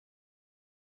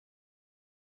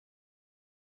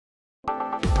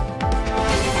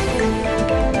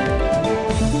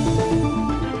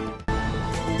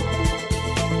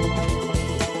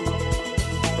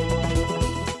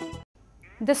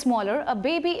The smaller a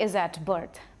baby is at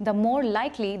birth, the more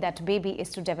likely that baby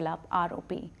is to develop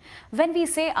ROP. When we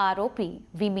say ROP,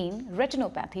 we mean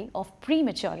retinopathy of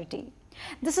prematurity.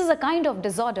 This is a kind of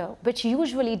disorder which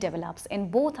usually develops in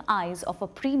both eyes of a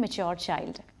premature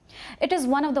child. It is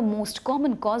one of the most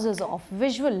common causes of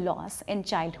visual loss in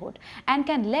childhood and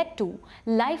can lead to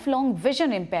lifelong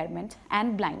vision impairment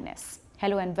and blindness.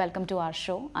 Hello and welcome to our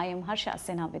show. I am Harsha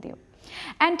Sinha with you.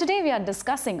 And today we are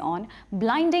discussing on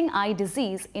blinding eye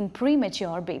disease in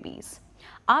premature babies.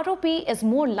 ROP is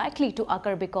more likely to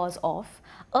occur because of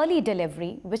early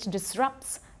delivery, which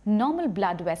disrupts normal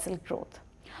blood vessel growth.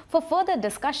 For further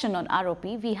discussion on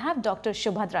ROP, we have Dr.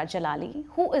 Subhadra Jalali,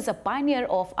 who is a pioneer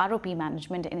of ROP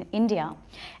management in India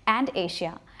and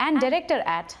Asia and director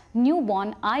at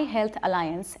Newborn Eye Health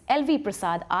Alliance, LV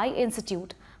Prasad Eye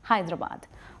Institute, Hyderabad.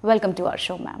 Welcome to our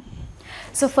show, ma'am.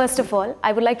 So first of all,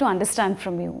 I would like to understand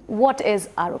from you, what is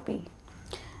ROP?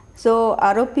 So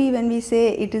ROP, when we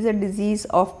say it is a disease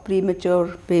of premature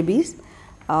babies,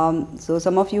 so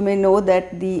some of you may know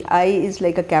that the eye is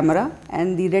like a camera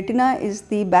and the retina is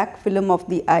the back film of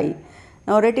the eye.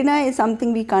 Now retina is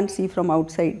something we can't see from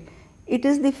outside. It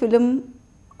is the film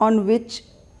on which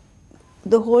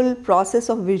the whole process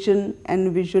of vision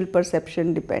and visual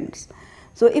perception depends.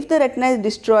 So if the retina is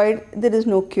destroyed, there is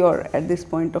no cure at this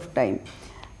point of time.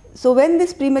 So when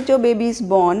this premature baby is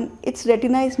born, its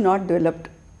retina is not developed.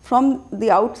 From the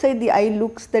outside, the eye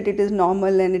looks that it is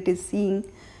normal and it is seeing,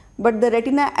 but the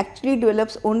retina actually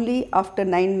develops only after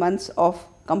 9 months of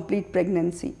complete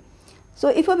pregnancy. So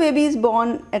if a baby is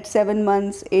born at 7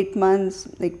 months, 8 months,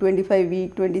 like 25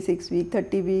 weeks, 26 weeks,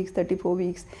 30 weeks, 34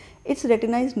 weeks, its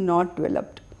retina is not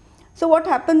developed. So what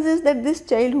happens is that this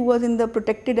child who was in the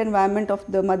protected environment of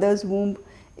the mother's womb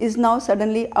is now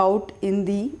suddenly out in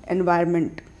the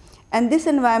environment. And this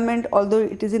environment, although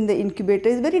it is in the incubator,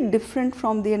 is very different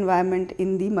from the environment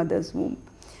in the mother's womb.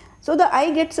 So the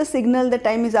eye gets a signal the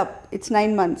time is up, it's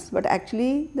 9 months, but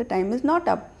actually the time is not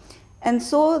up. And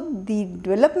so the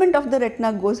development of the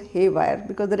retina goes haywire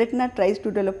because the retina tries to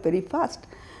develop very fast.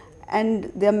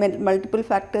 And there are multiple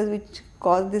factors which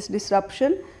cause this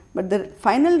disruption. But the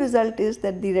final result is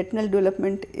that the retinal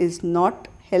development is not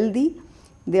healthy.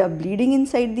 They are bleeding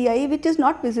inside the eye, which is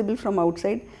not visible from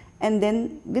outside. And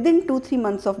then within 2-3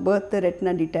 months of birth, the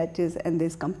retina detaches and there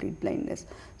is complete blindness.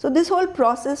 So this whole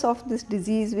process of this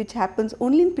disease, which happens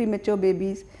only in premature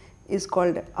babies, is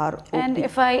called ROP. And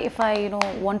if I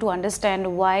want to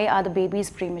understand why are the babies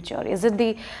premature, is it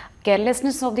the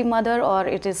carelessness of the mother or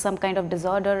it is some kind of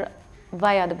disorder?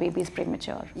 Why are the babies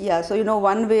premature? Yeah, so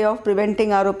one way of preventing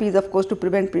ROP is of course to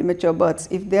prevent premature births.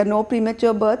 If there are no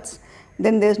premature births,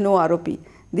 then there is no ROP.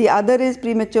 The other is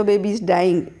premature babies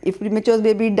dying. If premature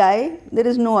baby die, there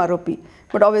is no ROP.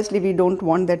 But obviously we don't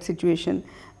want that situation.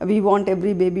 We want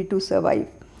every baby to survive.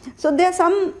 So there are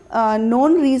some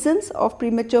known reasons of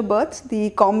premature births. The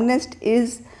commonest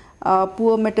is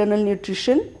poor maternal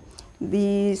nutrition.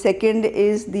 The second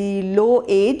is the low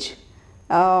age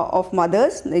of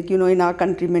mothers. Like in our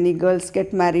country many girls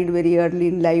get married very early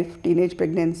in life, teenage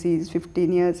pregnancies,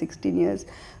 15 years, 16 years.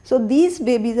 So these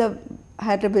babies have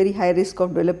had a very high risk of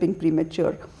developing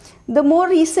premature. The more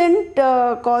recent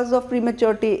cause of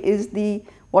prematurity is the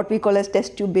what we call as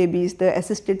test tube babies, the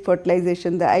assisted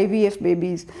fertilization, the IVF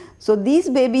babies. So these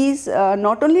babies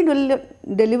not only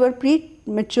deliver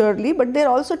prematurely, but they are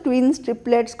also twins,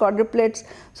 triplets, quadruplets.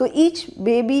 So each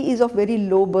baby is of very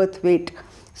low birth weight.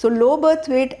 So low birth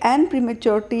weight and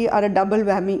prematurity are a double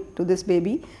whammy to this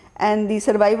baby, and the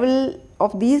survival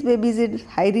of these babies is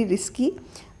highly risky.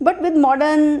 But with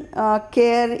modern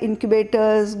care,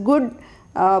 incubators, good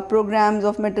programs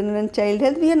of maternal and child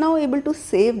health, we are now able to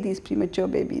save these premature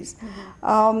babies.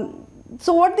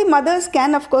 So what the mothers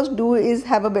can of course do is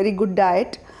have a very good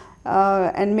diet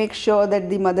and make sure that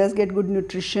the mothers get good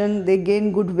nutrition, they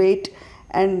gain good weight,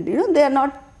 and they are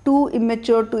not too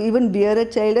immature to even bear a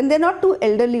child, and they are not too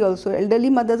elderly also. Elderly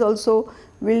mothers also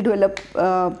will develop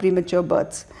premature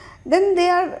births. Then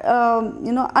there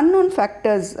are unknown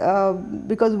factors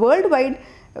because worldwide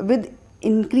with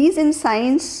increase in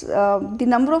science the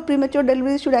number of premature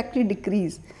deliveries should actually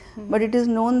decrease. But it is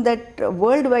known that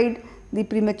worldwide the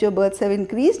premature births have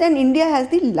increased, and India has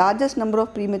the largest number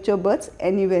of premature births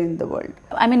anywhere in the world.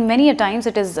 I mean, many a times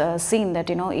it is seen that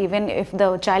even if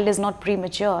the child is not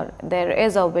premature, there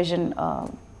is a vision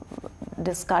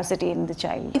scarcity in the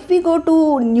child. If we go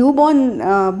to newborn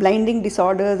blinding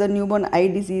disorders or newborn eye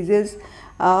diseases,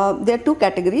 there are two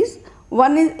categories.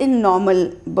 One is in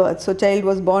normal birth, so child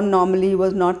was born normally,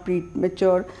 was not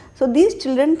premature. So these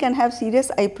children can have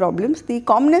serious eye problems, the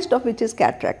commonest of which is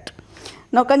cataract.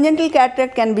 Now congenital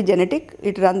cataract can be genetic,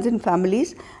 it runs in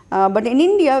families, but in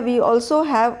India we also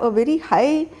have a very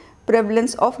high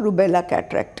prevalence of rubella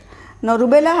cataract. Now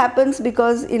rubella happens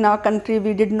because in our country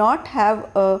we did not have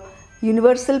a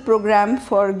universal program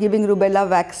for giving rubella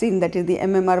vaccine, that is the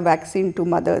MMR vaccine, to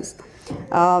mothers.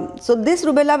 So this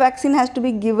rubella vaccine has to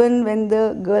be given when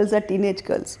the girls are teenage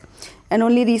girls, and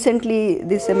only recently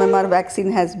this MMR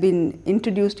vaccine has been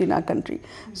introduced in our country.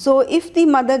 So if the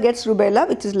mother gets rubella,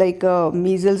 which is like a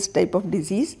measles type of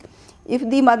disease, if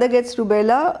the mother gets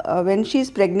rubella when she is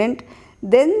pregnant,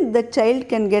 then the child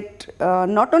can get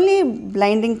not only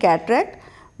blinding cataract,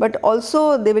 but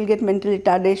also they will get mental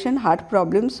retardation, heart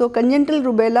problems. So congenital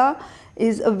rubella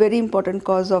is a very important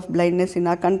cause of blindness in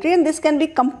our country, and this can be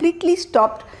completely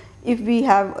stopped if we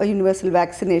have a universal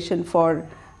vaccination for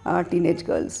teenage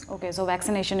girls. Okay, so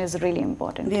vaccination is really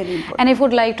important. Really important. And if you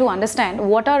would like to understand,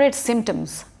 what are its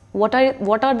symptoms? What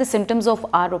are the symptoms of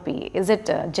ROP? Is it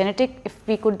genetic? If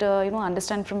we could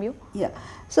understand from you. Yeah.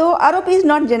 So ROP is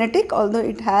not genetic, although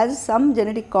it has some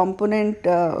genetic component.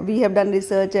 We have done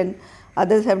research and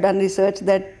others have done research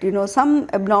that some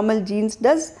abnormal genes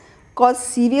does cause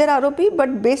severe ROP,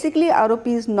 but basically ROP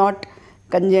is not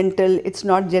congenital, it's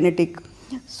not genetic.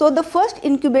 So the first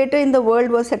incubator in the world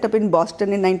was set up in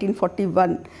Boston in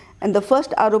 1941, and the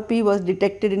first ROP was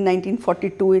detected in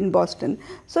 1942 in Boston.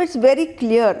 So it's very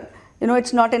clear,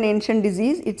 it's not an ancient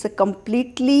disease, it's a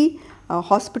completely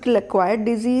hospital acquired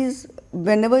disease.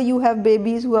 Whenever you have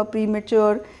babies who are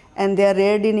premature and they are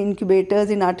reared in incubators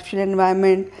in artificial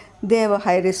environment, they have a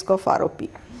high risk of ROP.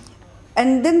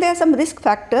 And then there are some risk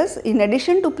factors. In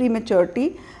addition to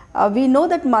prematurity, we know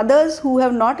that mothers who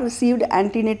have not received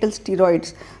antenatal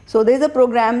steroids, so there is a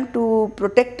program to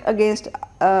protect against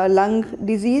lung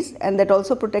disease, and that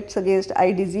also protects against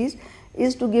eye disease,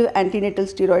 is to give antenatal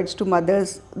steroids to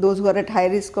mothers, those who are at high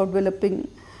risk of developing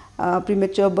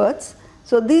premature births.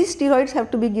 So these steroids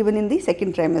have to be given in the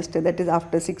second trimester, that is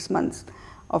after 6 months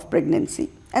of pregnancy,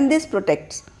 and this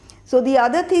protects. So the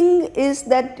other thing is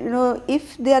that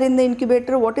if they are in the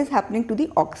incubator, what is happening to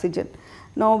the oxygen?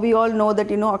 Now we all know that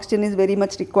oxygen is very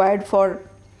much required for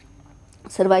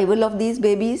survival of these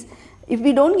babies. If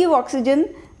we don't give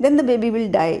oxygen, then the baby will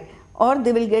die or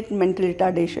they will get mental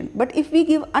retardation. But if we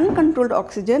give uncontrolled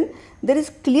oxygen, there is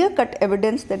clear-cut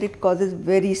evidence that it causes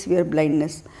very severe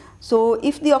blindness. So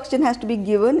if the oxygen has to be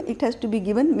given, it has to be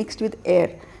given mixed with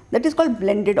air. That is called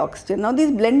blended oxygen. Now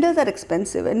these blenders are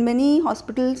expensive and many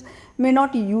hospitals may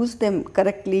not use them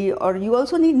correctly, or you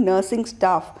also need nursing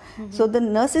staff. So the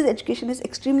nurses' education is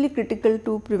extremely critical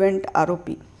to prevent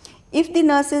ROP. If the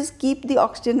nurses keep the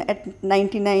oxygen at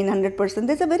 99, 100%,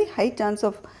 there is a very high chance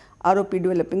of ROP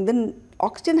developing. Then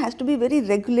oxygen has to be very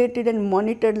regulated and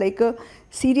monitored like a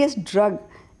serious drug.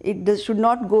 It should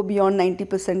not go beyond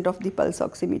 90% of the pulse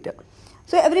oximeter.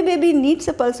 So every baby needs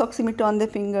a pulse oximeter on their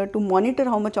finger to monitor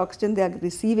how much oxygen they are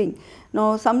receiving.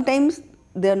 Now sometimes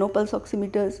there are no pulse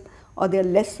oximeters or there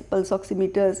are less pulse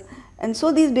oximeters, and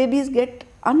so these babies get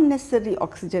unnecessary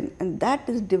oxygen, and that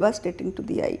is devastating to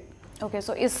the eye. Okay,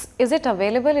 so is it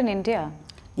available in India?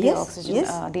 The yes, oxygen, yes.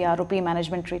 The ROP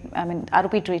management treatment,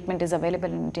 ROP treatment is available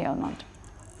in India or not?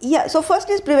 Yeah, so first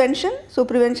is prevention. So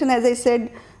prevention, as I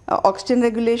said, oxygen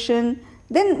regulation.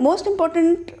 Then most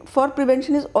important for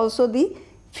prevention is also the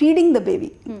feeding the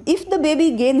baby. If the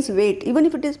baby gains weight, even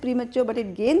if it is premature but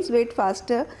it gains weight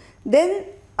faster, then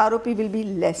ROP will be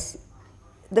less.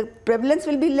 The prevalence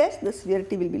will be less, the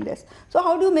severity will be less. So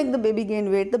how do you make the baby gain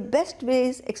weight? The best way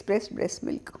is expressed breast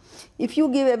milk. If you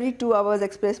give every 2 hours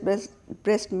expressed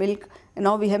breast milk, and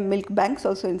now we have milk banks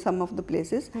also in some of the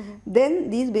places, then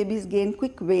these babies gain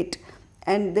quick weight,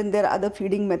 and then there are other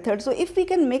feeding methods. So if we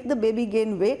can make the baby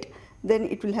gain weight, then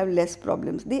it will have less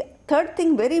problems. The third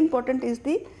thing very important is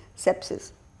the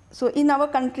sepsis. So in our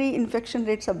country, infection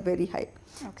rates are very high.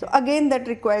 Okay. So again, that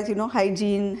requires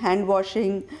hygiene, hand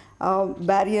washing,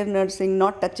 barrier nursing,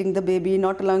 not touching the baby,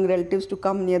 not allowing relatives to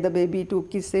come near the baby to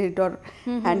kiss it or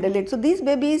handle it. So these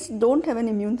babies don't have an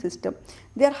immune system.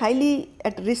 They are highly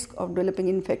at risk of developing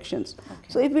infections. Okay.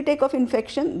 So if we take off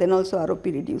infection, then also ROP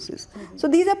reduces. So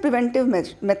these are preventive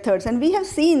methods, and we have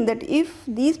seen that if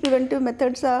these preventive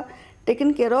methods are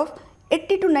taken care of,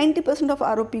 80 to 90% of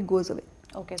ROP goes away.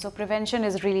 Okay, so prevention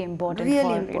is really important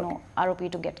for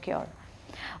ROP to get cured.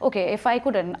 Okay, if I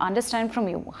could understand from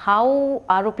you, how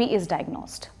ROP is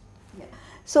diagnosed? Yeah.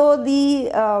 So the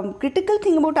critical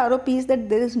thing about ROP is that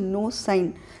there is no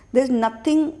sign. There is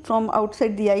nothing from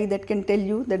outside the eye that can tell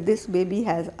you that this baby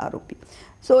has ROP.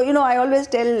 So I always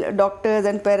tell doctors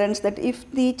and parents that if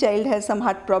the child has some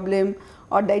heart problem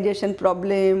or digestion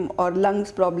problem or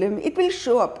lungs problem, it will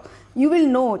show up. you will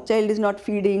know child is not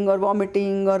feeding or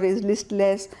vomiting or is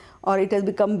listless or it has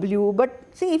become blue. But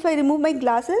see, if I remove my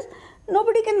glasses,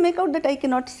 nobody can make out that I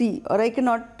cannot see or I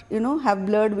cannot, have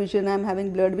blurred vision. I am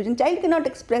having blurred vision. Child cannot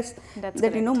express that,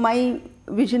 my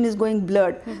vision is going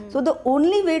blurred. So the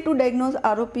only way to diagnose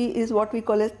ROP is what we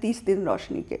call as 30 दिन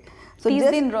रोशनी के. So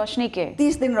 30 दिन रोशनी के.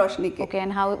 30 दिन रोशनी के. Okay,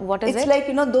 and what is it? It's like,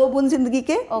 दो बूंद जिंदगी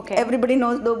के. Okay. Everybody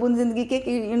knows दो बूंद जिंदगी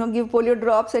के, give polio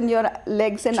drops and your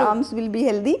legs and arms will be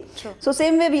healthy. True. So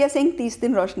same way we are saying 30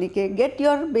 दिन रोशनी के. Get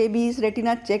your baby's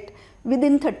retina checked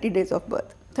within 30 days of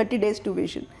birth. 30 days to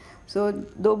vision. So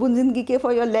दो बूंद जिंदगी के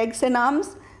for your legs and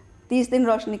arms, 30 दिन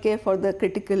रोशनी के for the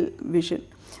critical vision.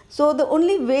 So the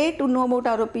only way to know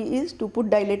about ROP is to put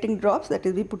dilating drops, that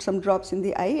is we put some drops in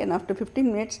the eye and after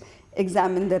 15 minutes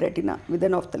examine the retina with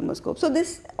an ophthalmoscope. So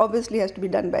this obviously has to be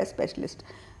done by a specialist.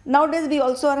 Nowadays we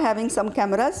also are having some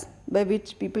cameras by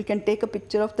which people can take a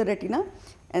picture of the retina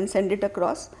and send it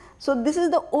across. So this is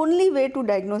the only way to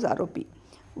diagnose ROP.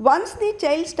 Once the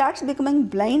child starts becoming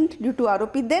blind due to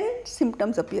ROP, then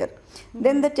symptoms appear.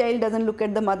 Then the child doesn't look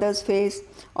at the mother's face,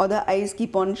 or the eyes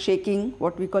keep on shaking,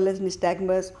 what we call as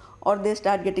nystagmus, or they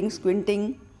start getting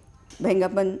squinting,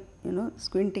 bhengapan,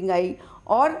 squinting eye,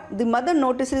 or the mother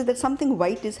notices that something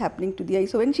white is happening to the eye.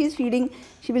 So when she is feeding,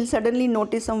 she will suddenly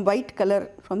notice some white color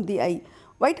from the eye.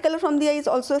 White color from the eye is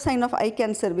also a sign of eye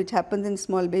cancer, which happens in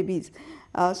small babies.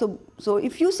 So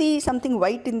if you see something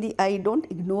white in the eye, don't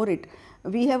ignore it.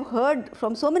 We have heard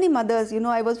from so many mothers,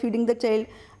 I was feeding the child,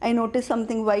 I noticed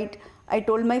something white. I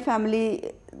told my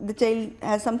family, the child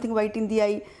has something white in the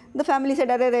eye. The family said,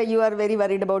 "Arre, you are very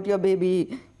worried about your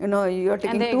baby. You are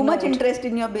taking too much interest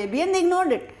in your baby," and they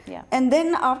ignored it. Yeah. And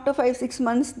then after 5-6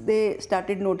 months, they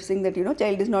started noticing that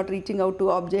child is not reaching out to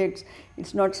objects,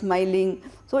 it's not smiling.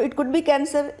 So it could be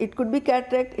cancer, it could be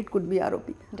cataract, it could be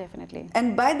ROP. Definitely.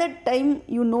 And by that time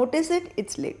you notice it,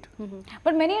 it's late.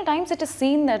 But many times it is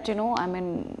seen that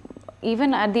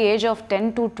even at the age of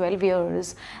 10 to 12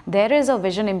 years, there is a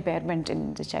vision impairment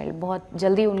in the child. बहुत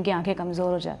जल्दी उनकी आंखें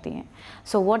कमज़ोर हो जाती हैं.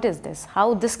 So what is this?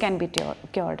 How this can be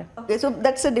cured? Okay, so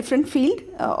that's a different field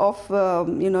of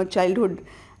childhood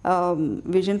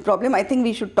vision problem. I think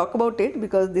we should talk about it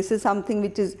because this is something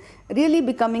which is really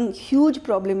becoming huge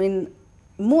problem in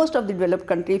most of the developed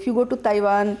country. If you go to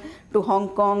Taiwan, to Hong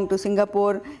Kong, to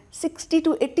Singapore, 60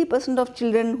 to 80% of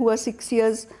children who are 6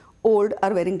 years old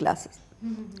are wearing glasses.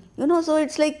 So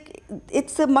it's like,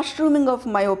 it's a mushrooming of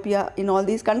myopia in all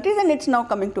these countries, and it's now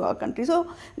coming to our country. So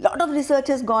a lot of research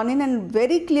has gone in, and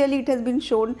very clearly it has been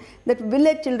shown that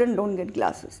village children don't get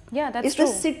glasses. Yeah, that's true.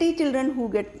 It's the city children who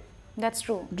get That's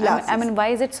true. glasses. Why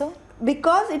is it so?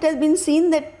 Because it has been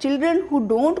seen that children who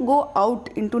don't go out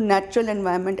into natural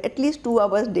environment at least 2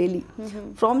 hours daily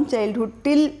from childhood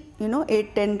till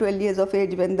 8, 10, 12 years of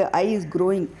age, when the eye is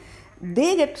growing,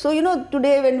 they get, so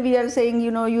today when we are saying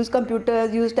use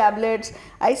computers, use tablets,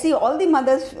 I see all the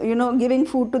mothers giving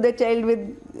food to their child with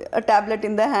a tablet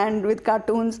in the hand with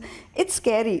cartoons. It's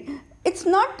scary. It's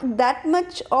not that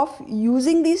much of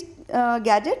using these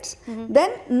gadgets than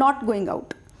not going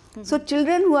out. So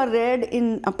children who are reared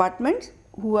in apartments,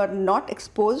 who are not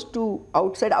exposed to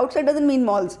outside doesn't mean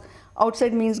malls.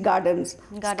 Outside means gardens,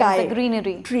 sky, the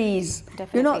greenery, trees.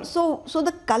 Definitely. So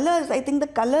the colors, I think the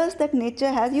colors that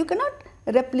nature has, you cannot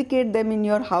replicate them in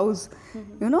your house.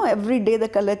 Every day the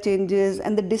color changes,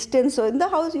 and the distance. So in the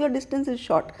house your distance is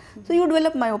short. So you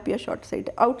develop myopia short sight.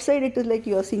 Outside it is like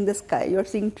you are seeing the sky, you are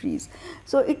seeing trees.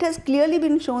 So it has clearly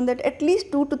been shown that at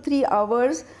least 2 to 3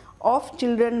 hours of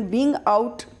children being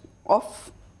out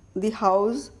of the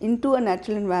house into a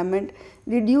natural environment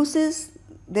reduces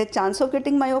their chance of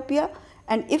getting myopia,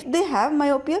 and if they have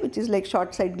myopia, which is like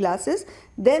short sight glasses,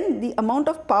 then the amount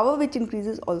of power which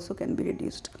increases also can be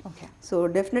reduced. Okay. So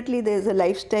definitely there is a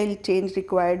lifestyle change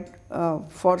required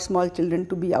for small children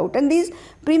to be out. And these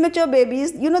premature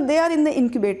babies, they are in the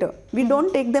incubator. We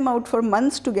don't take them out for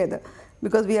months together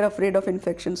because we are afraid of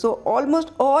infection. So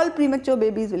almost all premature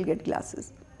babies will get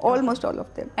glasses. Almost all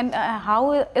of them. And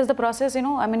how is the process,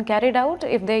 carried out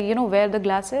if they, wear the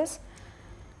glasses?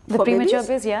 The for premature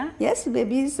babies, yeah? Yes,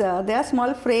 babies, there are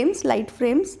small frames, light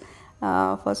frames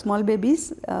for small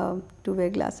babies to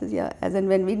wear glasses, yeah, as and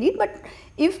when we need. But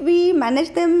if we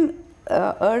manage them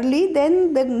early,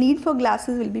 then the need for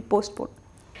glasses will be postponed.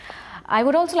 I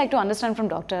would also like to understand from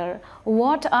doctor,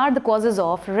 what are the causes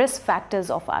of risk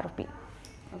factors of ROP? Okay.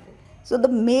 So the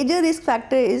major risk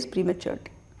factor is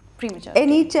prematurity. Prematurity.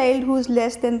 Any child who is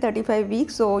less than 35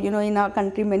 weeks, so in our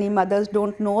country many mothers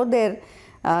don't know their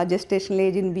gestational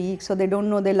age in weeks, so they don't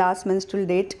know their last menstrual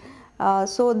date.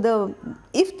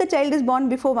 If the child is born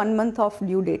before 1 month of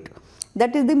due date,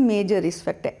 That is the major risk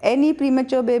factor. Any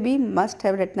premature baby must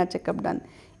have retina checkup done.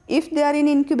 If they are in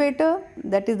incubator,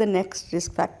 that is the next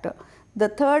risk factor. The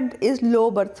third is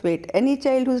low birth weight. Any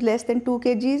child who is less than 2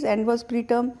 kgs and was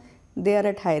preterm, they are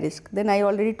at high risk. Then I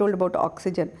already told about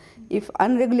oxygen. If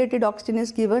unregulated oxygen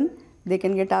is given, they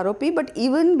can get ROP, but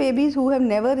even babies who have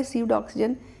never received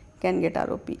oxygen can get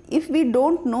ROP. If we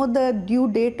don't know the due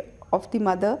date of the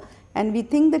mother and we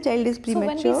think the child is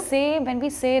premature. So when we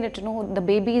say that the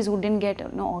babies who didn't get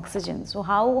oxygen, so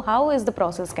how is the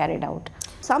process carried out?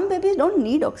 Some babies don't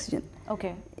need oxygen.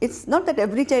 Okay. It's not that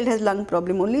every child has lung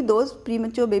problem. Only those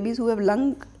premature babies who have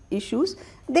lung issues,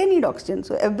 they need oxygen.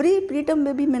 So every preterm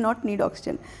baby may not need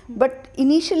oxygen. But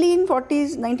initially in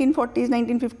 1940s,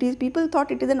 1950s, people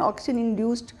thought it is an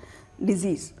oxygen-induced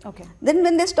disease. Okay. Then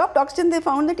when they stopped oxygen, they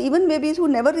found that even babies who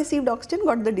never received oxygen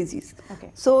got the disease. Okay.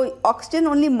 So oxygen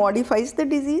only modifies the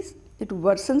disease, it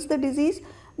worsens the disease,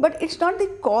 but it's not the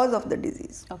cause of the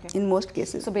disease in most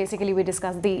cases. So basically we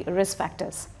discussed the risk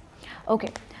factors.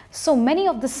 Okay. So many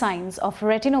of the signs of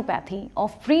retinopathy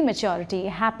of prematurity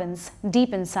happens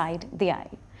deep inside the eye.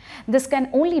 This can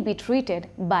only be treated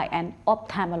by an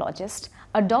ophthalmologist,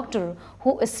 a doctor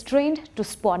who is trained to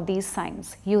spot these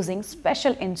signs using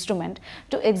special instrument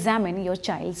to examine your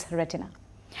child's retina.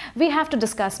 We have to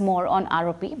discuss more on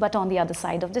ROP, but on the other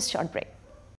side of this short break.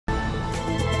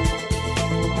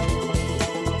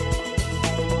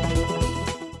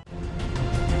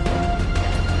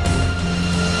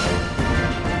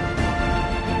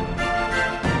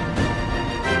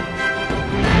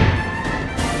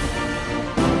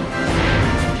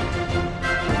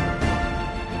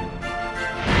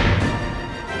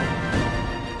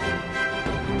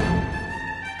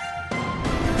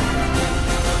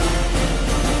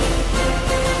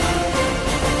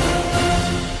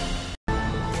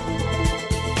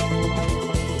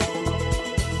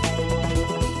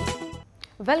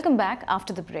 Welcome back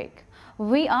after the break.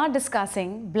 We are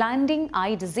discussing blinding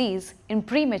eye disease in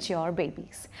premature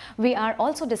babies. We are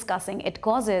also discussing its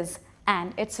causes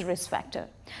and its risk factor.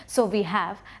 So we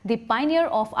have the pioneer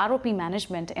of ROP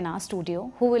management in our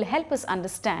studio who will help us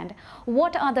understand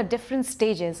what are the different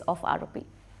stages of ROP.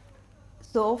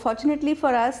 So fortunately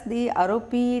for us, the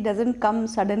ROP doesn't come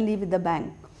suddenly with a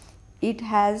bang. It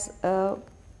has a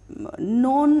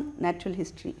known natural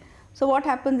history. So what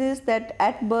happens is that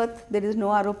at birth there is no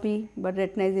ROP, but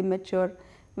retina is immature.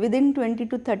 Within 20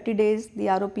 to 30 days the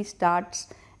ROP starts,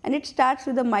 and it starts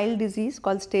with a mild disease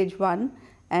called stage 1,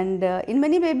 and in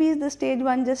many babies the stage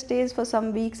 1 just stays for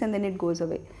some weeks and then it goes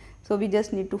away. So we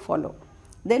just need to follow.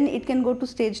 Then it can go to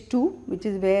stage 2, which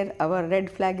is where our red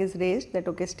flag is raised that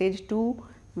okay, stage 2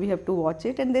 we have to watch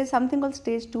it, and there is something called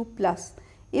stage 2 plus.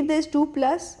 If there is 2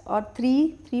 plus or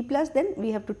 3 plus, then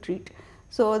we have to treat.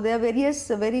 So there are various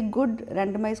very good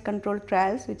randomized controlled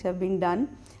trials which have been done.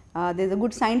 There is a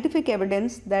good scientific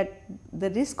evidence that the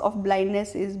risk of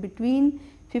blindness is between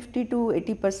 50 to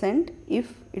 80%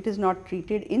 if it is not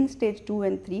treated in stage 2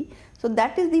 and 3. So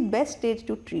that is the best stage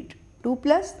to treat, 2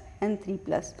 plus and 3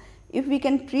 plus. If we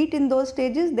can treat in those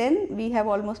stages, then we have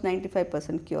almost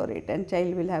 95% cure rate, and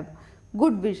child will have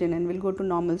good vision and will go to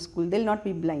normal school. They will not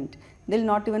be blind. They will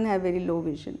not even have very low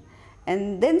vision.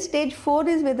 And then stage 4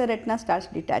 is where the retina starts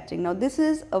detaching. Now this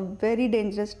is a very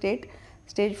dangerous state,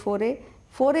 stage 4A.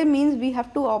 4A means we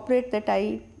have to operate that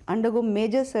eye, undergo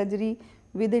major surgery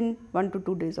within 1 to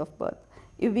 2 days of birth.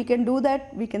 If we can do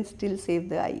that, we can still save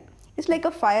the eye. It's like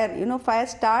a fire, fire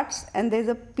starts and there is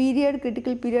a period,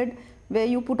 critical period, where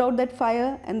you put out that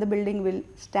fire and the building will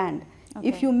stand. Okay.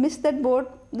 If you miss that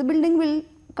boat, the building will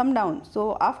come down.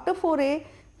 So after 4A,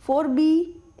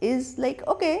 4B is like,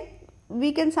 okay,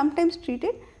 we can sometimes treat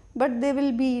it, but they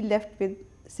will be left with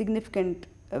significant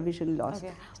vision loss.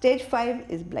 Okay. Stage 5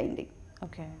 is blinding.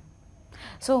 Okay.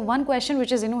 So one question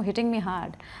which is hitting me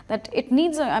hard, that it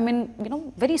needs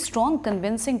very strong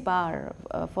convincing power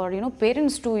for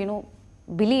parents to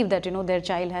believe that their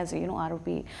child has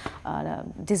ROP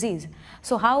disease.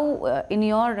 So how in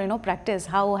your practice,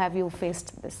 how have you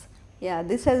faced this? Yeah,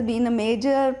 this has been a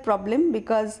major problem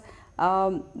because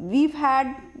we've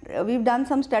done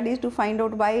some studies to find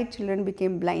out why children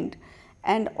became blind,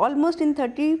 and almost in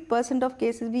 30% of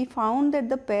cases we found that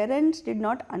the parents did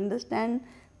not understand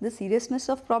the seriousness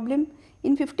of problem.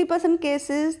 In 50%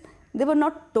 cases they were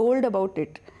not told about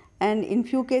it, and in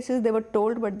few cases they were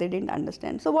told but they didn't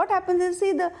understand. So what happens is,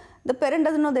 see, the parent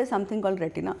doesn't know there's something called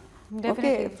retina.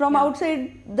 Definitely. Okay, from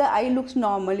outside the eye looks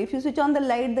normal. If you switch on the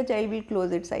light, the child will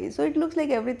close its eyes. So it looks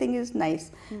like everything is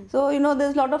nice. So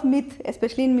there's a lot of myth,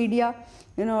 especially in media.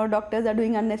 Doctors are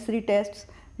doing unnecessary tests.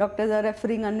 doctors are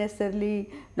referring unnecessarily,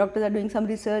 doctors are doing some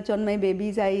research on my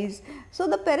baby's eyes. So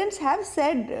the parents have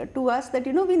said to us that,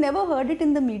 we never heard it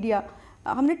in the media.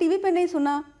 हमने TV पे नहीं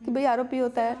सुना कि भाई ROP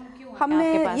होता है, हमने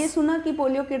ये सुना कि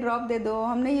पोलियो के ड्रॉप दे दो,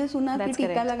 हमने ये सुना कि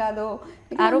टीका लगा दो,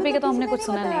 आरओपी का तो हमने कुछ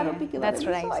सुना नहीं है. That's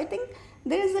right. So I think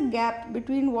there is a gap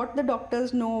between what the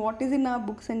doctors know, what is in our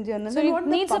books and journals, so and it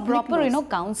what needs the a proper, knows.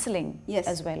 Counseling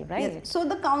as well, right? Yes. So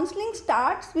the counseling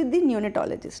starts with the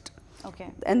neonatologist. Okay.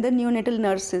 And the neonatal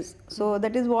nurses. So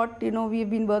that is what we've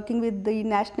been working with the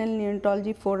National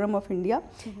Neonatology Forum of India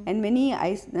and many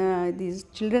these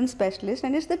children specialists,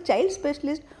 and it's the child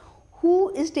specialist who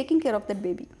is taking care of that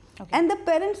baby. Okay. And the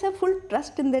parents have full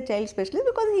trust in their child specialist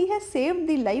because he has saved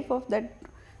the life of that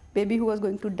baby who was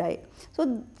going to die.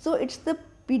 So it's the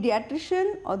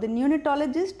pediatrician or the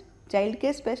neonatologist, child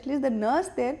care specialist, the nurse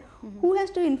there who has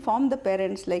to inform the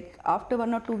parents, like after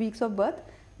 1 or 2 weeks of birth,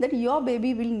 that your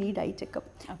baby will need eye checkup.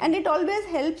 Okay. And it always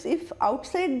helps if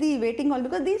outside the waiting hall,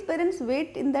 because these parents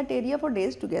wait in that area for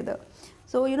days together.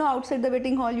 So, outside the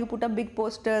waiting hall, you put up big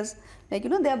posters, like,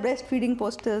 there are breastfeeding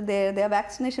posters there, there are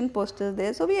vaccination posters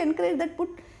there. So we encourage that put,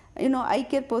 eye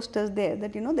care posters there,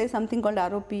 that, there's something called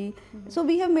ROP. So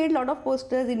we have made a lot of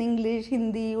posters in English,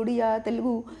 Hindi, Odia,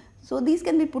 Telugu. So these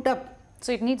can be put up.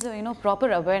 So it needs a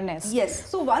proper awareness. Yes.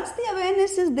 So once the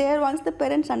awareness is there, once the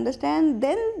parents understand,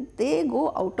 then they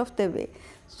go out of their way.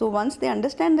 So once they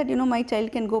understand that my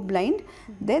child can go blind,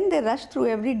 then they rush through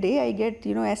every day. I get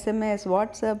SMS,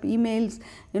 WhatsApp, emails.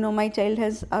 My child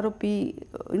has ROP.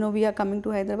 We are coming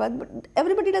to Hyderabad. But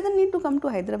everybody doesn't need to come to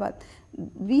Hyderabad.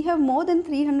 We have more than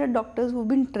 300 doctors who've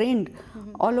been trained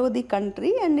all over the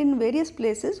country and in various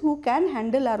places who can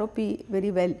handle ROP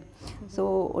very well.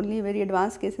 So only very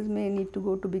advanced cases may need to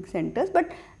go to big centers,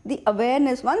 but the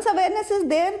awareness, once awareness is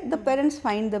there, the parents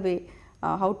find the way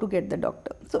how to get the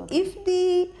doctor. So if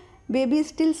the baby is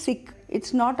still sick,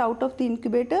 it's not out of the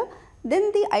incubator,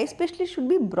 then the eye specialist should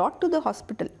be brought to the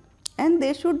hospital and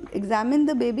they should examine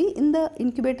the baby in the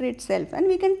incubator itself, and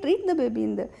we can treat the baby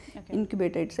in the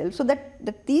incubator itself. So that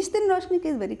the teeth-thin Roshni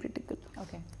is very critical.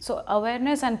 Okay. So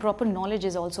awareness and proper knowledge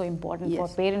is also important for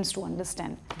parents to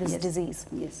understand this disease.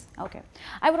 Yes. Okay.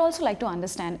 I would also like to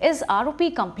understand, is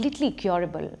ROP completely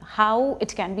curable? How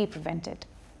it can be prevented?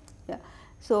 Yeah.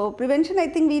 So prevention, I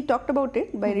think we talked about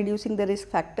it by reducing the risk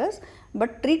factors,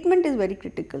 but treatment is very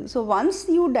critical. So once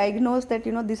you diagnose that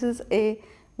this is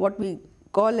what we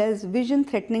call as vision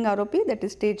threatening ROP, that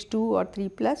is stage 2 or 3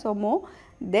 plus or more,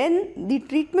 then the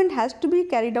treatment has to be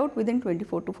carried out within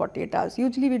 24 to 48 hours.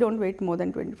 Usually we don't wait more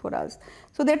than 24 hours.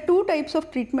 So there are two types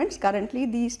of treatments currently.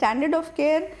 The standard of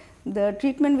care, the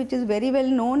treatment which is very well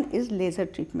known is laser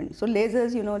treatment. So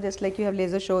lasers, just like you have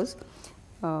laser shows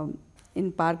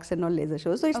in parks and all, laser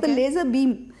shows. So it's the laser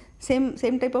beam, same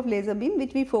type of laser beam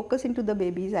which we focus into the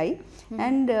baby's eye,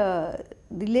 and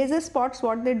the laser spots,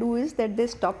 what they do is that they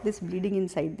stop this bleeding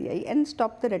inside the eye and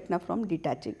stop the retina from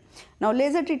detaching. Now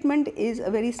laser treatment is a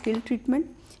very skilled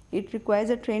treatment. It requires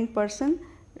a trained person.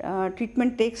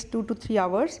 Treatment takes 2 to 3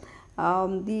 hours.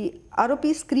 The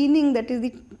ROP screening, that is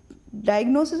the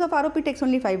diagnosis of ROP, takes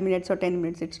only 5 minutes or 10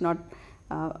 minutes. It's not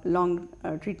long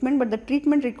treatment, but the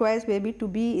treatment requires baby to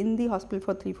be in the hospital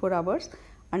for 3-4 hours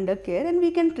under care, and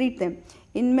we can treat them.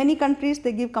 In many countries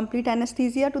they give complete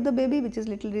anesthesia to the baby, which is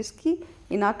little risky.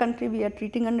 In our country we are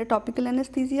treating under topical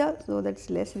anesthesia, so that's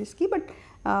less risky, but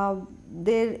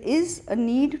there is a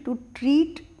need to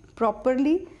treat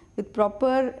properly with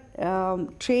proper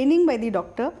training by the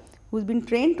doctor who's been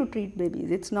trained to treat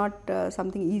babies. It's not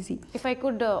something easy. If I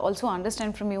could also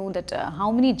understand from you that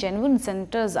how many genuine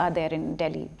centers are there in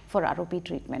Delhi for ROP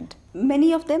treatment?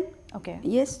 Many of them. Okay.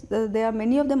 Yes, there are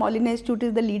many of them. All India Institute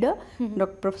is the leader.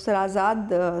 Dr. Professor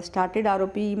Azad started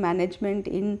ROP management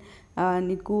in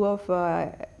NICU of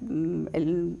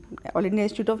All India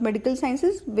Institute of Medical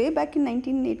Sciences way back in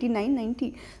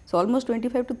 1989-90. So almost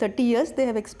 25 to 30 years they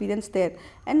have experience there.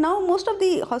 And now most of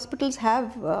the hospitals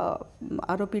have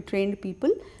ROP trained people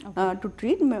to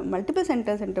treat. Multiple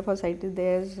centers, Center for Sight is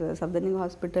there, Southern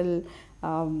Hospital,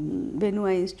 Venu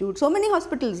Eye Institute, so many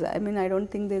hospitals. I mean, I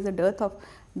don't think there's a dearth of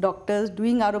doctors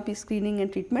doing ROP screening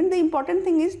and treatment. The important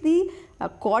thing is the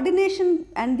coordination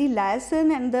and the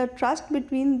liaison and the trust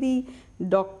between the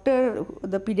doctor,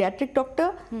 the pediatric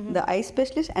doctor, the eye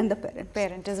specialist and the parent.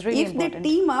 Parent is really important. If they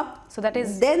team up, so that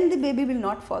is, then the baby will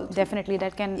not fall through. Definitely,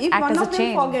 that can if act one as of a them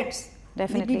chain. Forgets,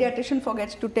 definitely, the pediatrician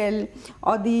forgets to tell,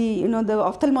 or the the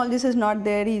ophthalmologist is not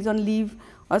there, he is on leave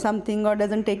or something, or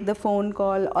doesn't take the phone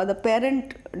call, or the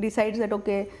parent decides that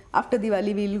okay, after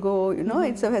Diwali we'll go,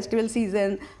 it's a festival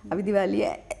season,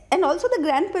 Diwali. And also the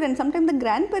grandparents, sometimes the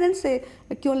grandparents say,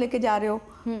 क्यों लेके जा रहे हो?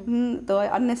 तो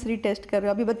unnecessary test कर रहे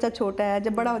हो, अभी बच्चा छोटा है,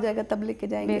 जब बड़ा हो जाएगा तब लेके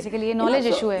जाएंगे. Basically ये knowledge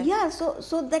issue है. Yeah,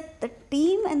 so that the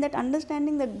team and that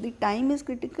understanding that the time is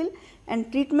critical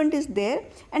and treatment is there,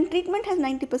 and treatment has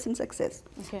 90% success.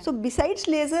 Okay. So besides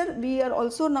laser, we are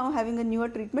also now having a newer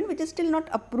treatment which is still not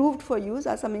approved for use,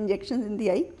 are some injections in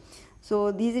the eye.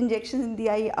 So these injections in the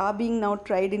eye are being now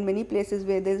tried in many places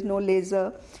where there is no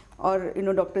laser, or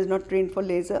doctor is not trained for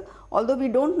laser. Although we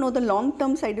don't know the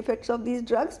long-term side effects of these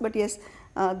drugs, but yes,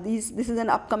 this is an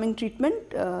upcoming treatment.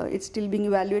 It's still being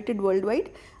evaluated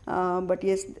worldwide. But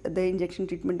yes, the injection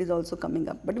treatment is also coming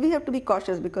up. But we have to be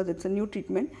cautious because it's a new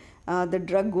treatment. The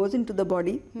drug goes into the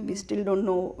body. We still don't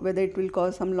know whether it will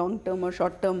cause some long-term or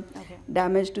short-term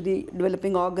damage to the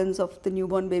developing organs of the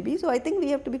newborn baby. So I think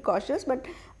we have to be cautious, but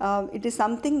it is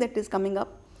something that is coming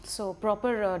up. So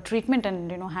proper treatment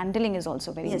and handling is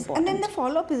also very important. And then the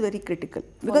follow-up is very critical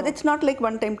because it's not like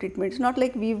one-time treatment. It's not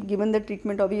like we've given the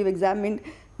treatment or we've examined,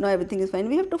 no, everything is fine.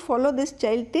 We have to follow this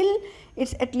child till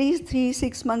it's at least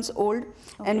 3-6 months old,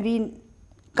 and we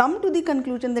come to the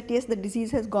conclusion that yes, the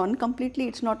disease has gone completely,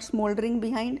 it's not smoldering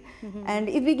behind. And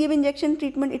if we give injection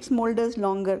treatment, it smolders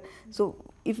longer. So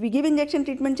if we give injection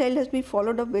treatment, child has to be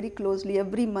followed up very closely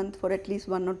every month for at least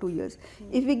 1 or 2 years.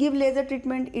 If we give laser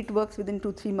treatment, it works within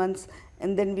 2-3 months,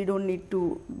 and then we don't need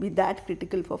to be that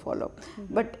critical for follow-up.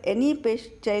 But any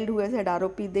child who has had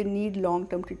ROP, they need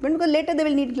long-term treatment because later they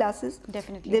will need glasses.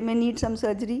 Definitely. They may need some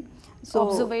surgery. So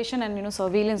observation and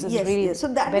surveillance is really so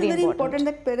that very is very important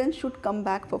that parents should come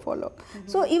back for follow-up.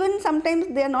 So even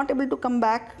sometimes they are not able to come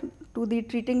back to the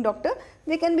treating doctor,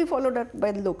 they can be followed up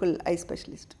by the local eye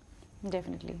specialist.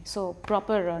 Definitely. So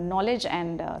proper knowledge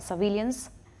and surveillance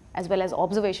as well as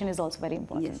observation is also very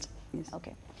important. Yes.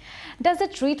 Okay. Does the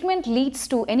treatment leads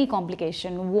to any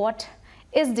complication? What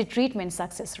is the treatment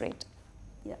success rate?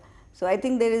 Yeah. So I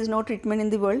think there is no treatment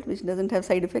in the world which doesn't have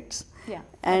side effects. Yeah.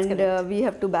 And we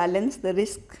have to balance the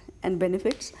risk and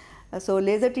benefits. So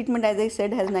laser treatment, as I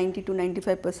said, has 90 to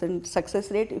 95% success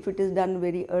rate if it is done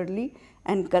very early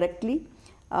and correctly.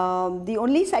 The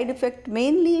only side effect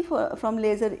mainly from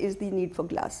laser is the need for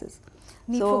glasses.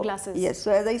 For glasses? Yes.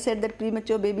 So as I said that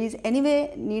premature babies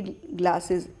anyway need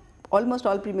glasses. Almost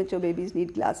all premature babies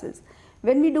need glasses.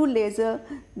 When we do laser,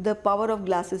 the power of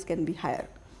glasses can be higher.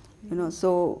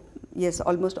 So yes,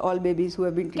 almost all babies who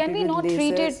have been treated with lasers. Can we not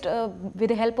treat it with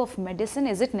the help of medicine?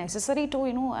 Is it necessary to,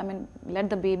 let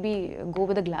the baby go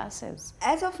with the glasses?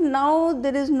 As of now,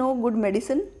 there is no good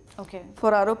medicine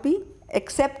for ROP,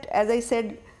 except, as I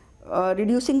said,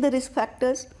 reducing the risk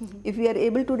factors. If we are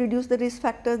able to reduce the risk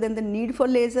factors, then the need for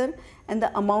laser and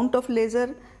the amount of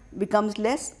laser becomes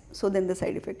less, so then the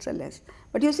side effects are less.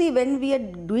 But you see, when we are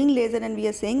doing laser and we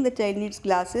are saying the child needs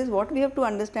glasses, what we have to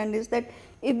understand is that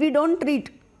if we don't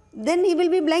treat, then he will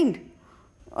be blind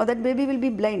or that baby will be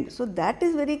blind. So that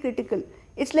is very critical.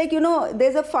 It's like,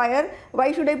 there's a fire,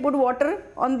 why should I put water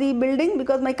on the building?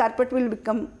 Because my carpet will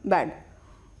become bad.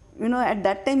 At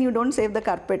that time you don't save the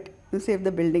carpet, you save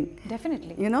the building.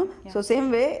 Definitely. Yeah. So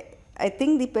same way, I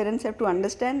think the parents have to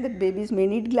understand that babies may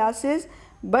need glasses,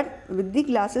 but with the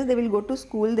glasses they will go to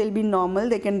school, they'll be normal,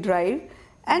 they can drive.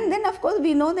 And then of course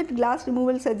we know that glass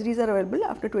removal surgeries are available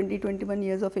after 20-21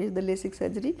 years of age, the LASIK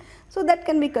surgery. So that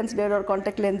can be considered, or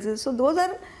contact lenses. So those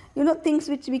are, things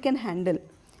which we can handle.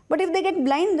 But if they get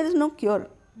blind, there is no cure.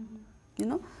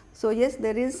 So yes,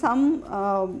 there is some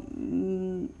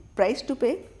price to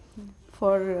pay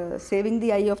for saving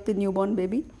the eye of the newborn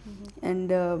baby,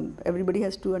 and everybody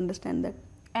has to understand that.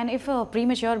 And if a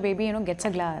premature baby, gets a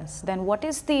glass, then what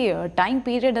is the time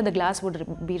period that the glass would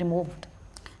be removed?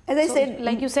 As I said,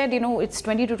 like you said, it's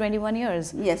 20 to 21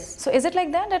 years. Yes. So is it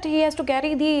like that he has to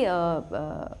carry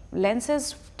the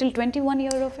lenses till 21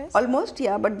 years of age? Almost,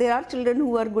 yeah. But there are children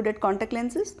who are good at contact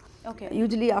lenses. Okay.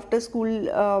 Usually after school,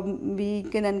 we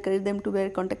can encourage them to wear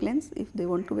contact lens if they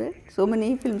want to wear. So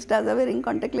many film stars are wearing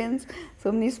contact lens.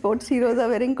 So many sports heroes are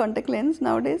wearing contact lens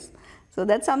nowadays. So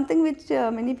that's something which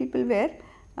many people wear.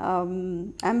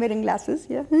 I'm wearing glasses,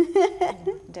 yeah.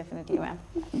 Definitely, ma'am.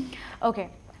 Okay.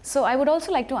 So I would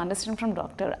also like to understand from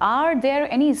doctor, are there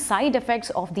any side effects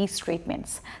of these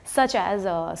treatments, such as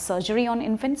surgery on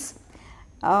infants?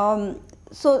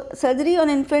 So surgery on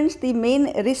infants, the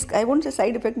main risk, I won't say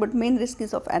side effect, but main risk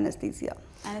is of anesthesia.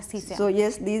 Anesthesia. So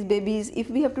yes, these babies, if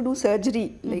we have to do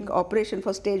surgery, like operation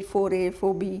for stage 4A,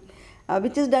 4B,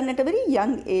 which is done at a very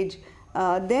young age,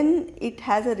 then it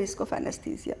has a risk of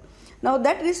anesthesia. Now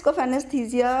that risk of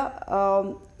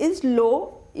anesthesia is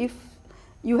low if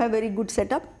you have very good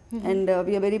setup And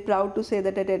we are very proud to say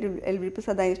that at L.V.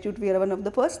 Prasad Eye Institute, we are one of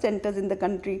the first centers in the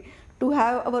country to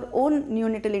have our own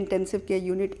neonatal intensive care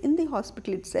unit in the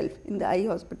hospital itself, in the eye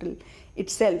hospital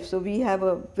itself. So we have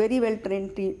a very well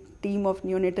trained team of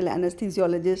neonatal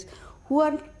anesthesiologists who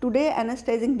are today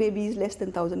anesthetizing babies less than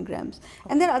 1,000 grams.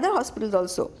 And there are other hospitals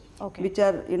also which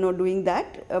are doing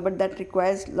that, but that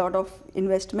requires a lot of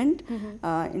investment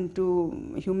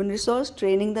into human resource,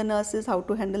 training the nurses how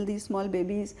to handle these small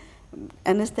babies,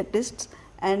 anesthetists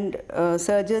and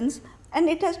surgeons. And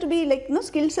it has to be like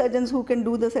skilled surgeons who can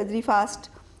do the surgery fast,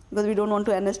 because we don't want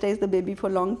to anesthetize the baby for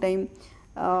a long time.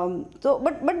 But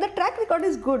the track record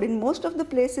is good. In most of the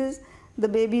places, the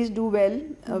babies do well.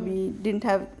 We didn't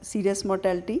have serious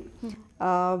mortality.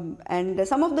 And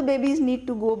some of the babies need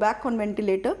to go back on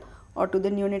ventilator or to the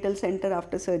neonatal center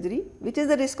after surgery, which is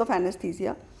the risk of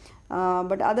anesthesia.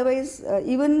 But otherwise,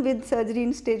 even with surgery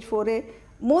in stage 4A,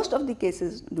 most of the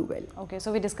cases do well. Okay,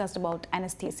 so we discussed about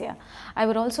anesthesia. I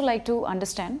would also like to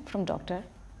understand from doctor,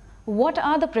 what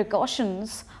are the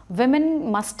precautions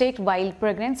women must take while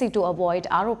pregnancy to avoid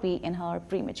ROP in her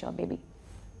premature baby?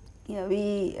 Yeah,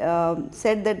 we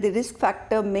said that the risk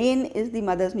factor main is the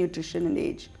mother's nutrition and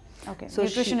age. Okay, so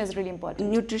nutrition is really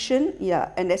important. Nutrition, yeah,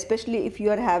 and especially if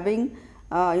you are having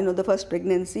the first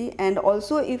pregnancy, and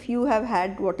also if you have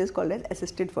had what is called as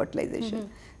assisted fertilization,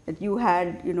 that you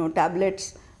had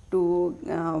tablets to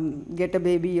get a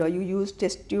baby, or you use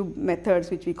test tube methods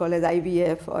which we call as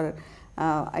IVF or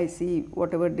IC,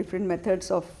 whatever different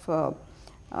methods of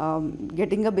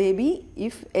getting a baby.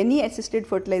 If any assisted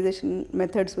fertilization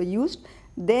methods were used,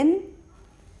 then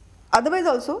otherwise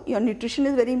also your nutrition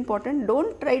is very important.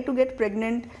 Don't try to get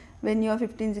pregnant when you are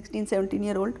 15, 16,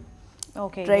 17-year-old.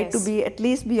 Okay, try to be at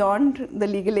least beyond the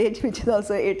legal age, which is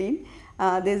also 18.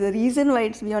 There's a reason why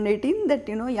it's beyond 18, that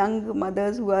young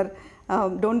mothers who are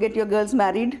don't get your girls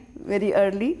married very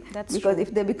early. That's because true.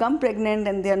 If they become pregnant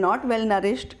and they are not well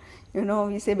nourished,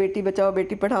 we say beti bachao,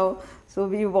 beti padhao. So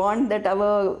we want that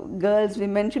our girls,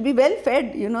 women should be well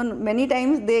fed. Many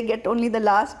times they get only the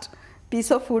last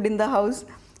piece of food in the house.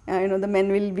 The men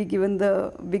will be given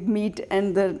the big meat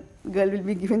and the girl will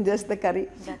be given just the curry.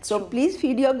 That's so true. Please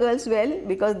feed your girls well,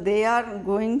 because they are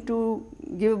going to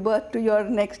give birth to your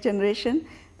next generation,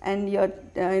 and your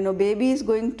baby is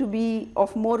going to be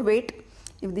of more weight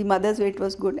if the mother's weight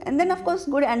was good. And then of course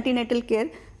good antenatal care.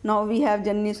 Now we have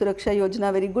Janani Suraksha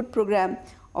Yojana, very good program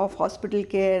of hospital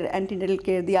care, antenatal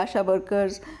care, the ASHA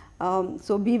workers.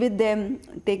 So be with them,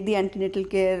 take the antenatal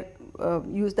care,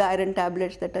 use the iron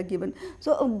tablets that are given.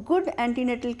 So a good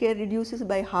antenatal care reduces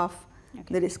by half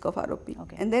the risk of ROP.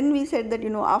 Okay. And then we said that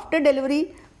after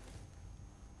delivery,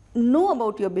 know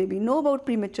about your baby, know about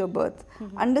premature birth,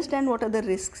 understand what are the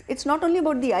risks. It's not only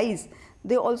about the eyes.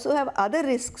 They also have other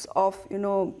risks of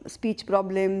speech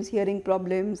problems, hearing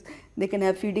problems. They can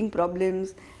have feeding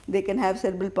problems. They can have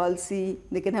cerebral palsy.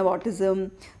 They can have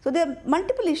autism. So there are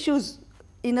multiple issues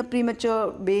in a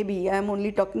premature baby. I am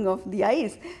only talking of the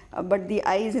eyes, but the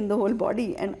eyes in the whole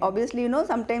body. And obviously,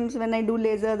 sometimes when I do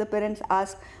laser, the parents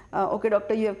ask, okay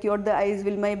doctor, you have cured the eyes,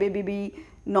 will my baby be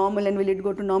normal and will it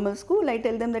go to normal school? I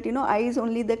tell them that eye is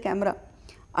only the camera.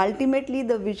 Ultimately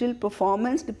the visual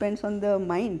performance depends on the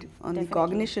mind, on the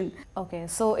cognition. Okay,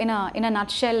 so in a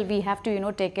nutshell, we have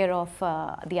to take care of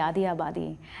the Adi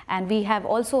Abadi, and we have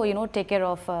also take care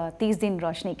of Tees Din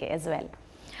Roshni ke as well.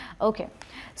 Okay,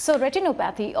 so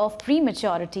retinopathy of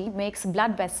prematurity makes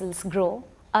blood vessels grow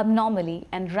abnormally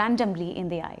and randomly in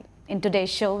the eye. In today's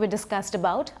show, we discussed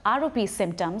about ROP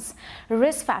symptoms,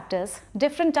 risk factors,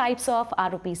 different types of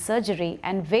ROP surgery,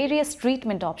 and various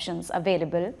treatment options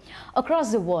available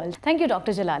across the world. Thank you,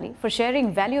 Dr. Jalali, for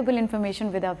sharing valuable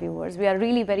information with our viewers. We are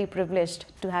really very privileged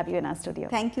to have you in our studio.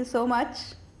 Thank you so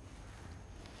much.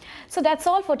 So that's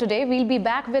all for today. We'll be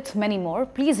back with many more.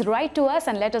 Please write to us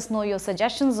and let us know your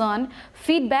suggestions on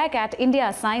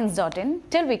feedback@indiascience.in.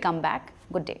 Till we come back,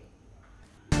 good day.